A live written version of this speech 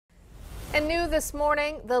And new this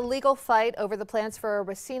morning, the legal fight over the plans for a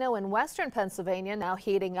racino in western Pennsylvania now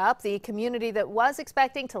heating up. The community that was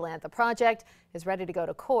expecting to land the project is ready to go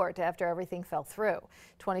to court after everything fell through.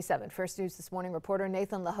 27 First News This Morning reporter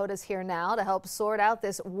Nathan LaHoda is here now to help sort out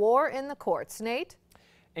this war in the courts. Nate?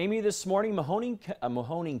 Amy, this morning,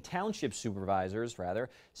 Mahoning Township supervisors,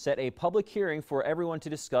 set a public hearing for everyone to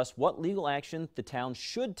discuss what legal action the town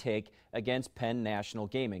should take against Penn National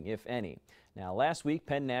Gaming, if any. Now, last week,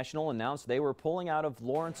 Penn National announced they were pulling out of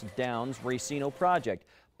Lawrence Downs' racino project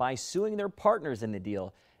by suing their partners in the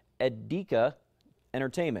deal, Edeka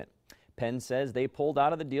Entertainment. Penn says they pulled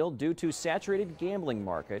out of the deal due to saturated gambling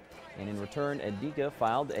market, and in return, Edeka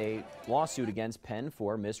filed a lawsuit against Penn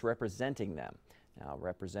for misrepresenting them. Now,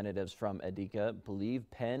 representatives from Edeka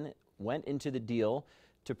believe Penn went into the deal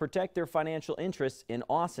to protect their financial interests in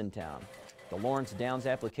Austintown. The Lawrence Downs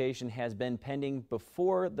application has been pending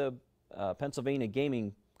before the Pennsylvania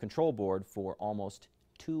Gaming Control Board for almost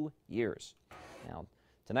 2 years. Now,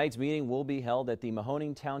 tonight's meeting will be held at the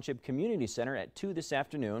Mahoning Township Community Center at 2 this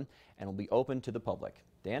afternoon and will be open to the public.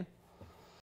 Dan?